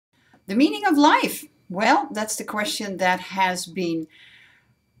The meaning of life? Well, that's the question that has been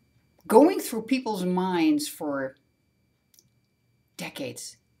going through people's minds for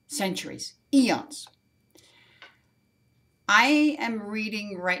decades, centuries, eons. I am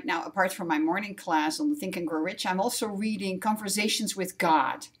reading right now, apart from my morning class on Think and Grow Rich, I'm also reading Conversations with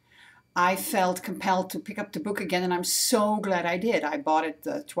God. I felt compelled to pick up the book again, and I'm so glad I did. I bought it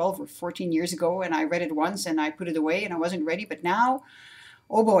 12 or 14 years ago, and I read it once, and I put it away, and I wasn't ready. But now,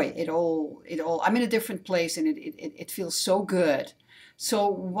 oh boy, I'm in a different place, and it feels so good. So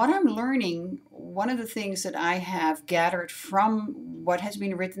what I'm learning, one of the things that I have gathered from what has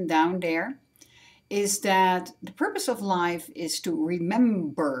been written down there, is that the purpose of life is to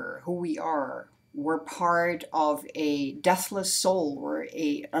remember who we are. We're part of a deathless soul. We're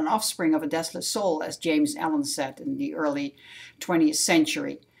an offspring of a deathless soul, as James Allen said in the early 20th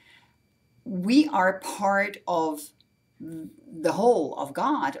century. We are part of the whole of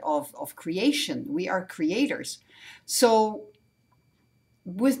God, of creation. We are creators. So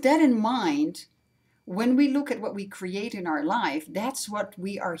with that in mind, when we look at what we create in our life, that's what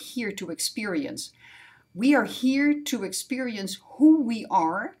we are here to experience. We are here to experience who we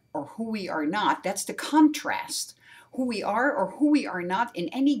are or who we are not. That's the contrast. Who we are or who we are not in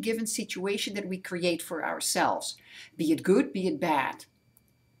any given situation that we create for ourselves. Be it good, be it bad.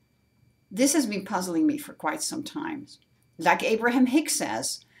 This has been puzzling me for quite some time. Like Abraham Hicks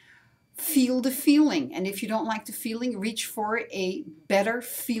says, feel the feeling. And if you don't like the feeling, reach for a better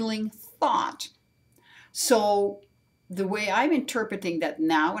feeling thought. So the way I'm interpreting that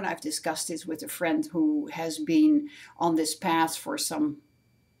now, and I've discussed this with a friend who has been on this path for some,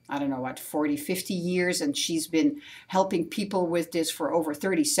 I don't know what, 40, 50 years, and she's been helping people with this for over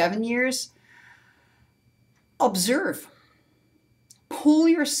 37 years. Observe. Pull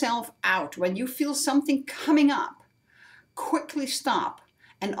yourself out. When you feel something coming up, quickly stop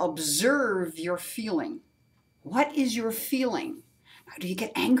and observe your feeling. What is your feeling? Now, do you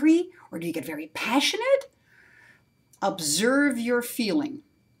get angry or do you get very passionate? Observe your feeling.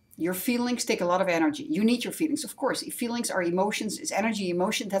 Your feelings take a lot of energy. You need your feelings, of course. Feelings are emotions, it's energy,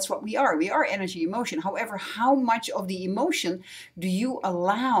 emotion. That's what we are. We are energy, emotion. However, how much of the emotion do you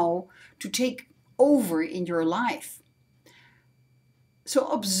allow to take over in your life? So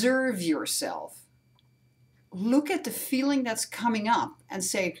observe yourself. Look at the feeling that's coming up and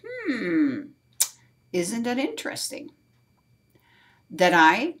say, isn't that interesting? That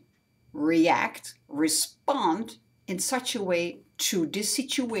I react, respond in such a way to this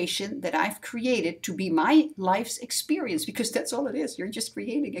situation that I've created to be my life's experience, because that's all it is. You're just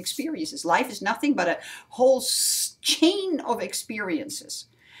creating experiences. Life is nothing but a whole chain of experiences.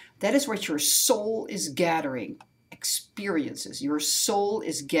 That is what your soul is gathering, experiences. Your soul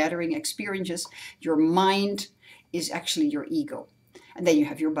is gathering experiences. Your mind is actually your ego. And then you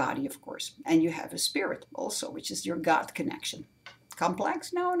have your body, of course. And you have a spirit also, which is your God connection.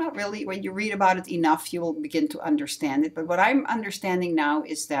 Complex? No, not really. When you read about it enough, you will begin to understand it. But what I'm understanding now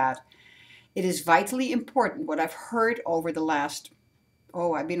is that it is vitally important. What I've heard over the last,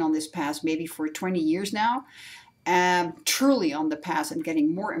 I've been on this path maybe for 20 years now, truly on the path and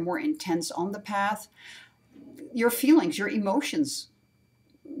getting more and more intense on the path. Your feelings, your emotions,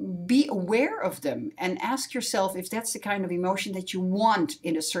 be aware of them and ask yourself if that's the kind of emotion that you want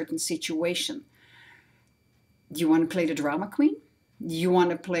in a certain situation. Do you want to play the drama queen? You want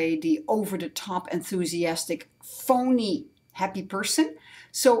to play the over-the-top, enthusiastic, phony, happy person?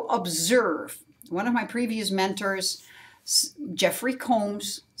 So observe. One of my previous mentors, Jeffrey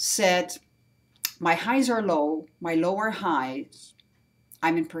Combs, said, my highs are low, my low are highs.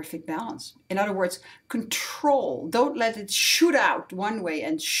 I'm in perfect balance. In other words, control. Don't let it shoot out one way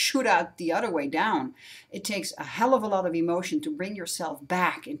and shoot out the other way down. It takes a hell of a lot of emotion to bring yourself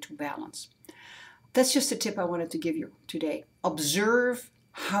back into balance. That's just a tip I wanted to give you today. Observe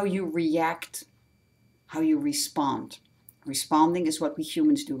how you react, how you respond. Responding is what we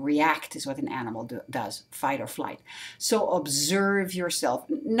humans do. React is what an animal does, fight or flight. So observe yourself.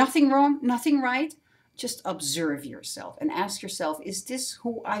 Nothing wrong, nothing right. Just observe yourself and ask yourself, is this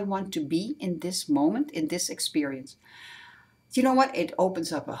who I want to be in this moment, in this experience? You know what? It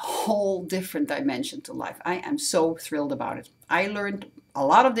opens up a whole different dimension to life. I am so thrilled about it. I learned a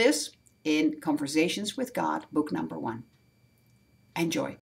lot of this in Conversations with God, book number 1. Enjoy.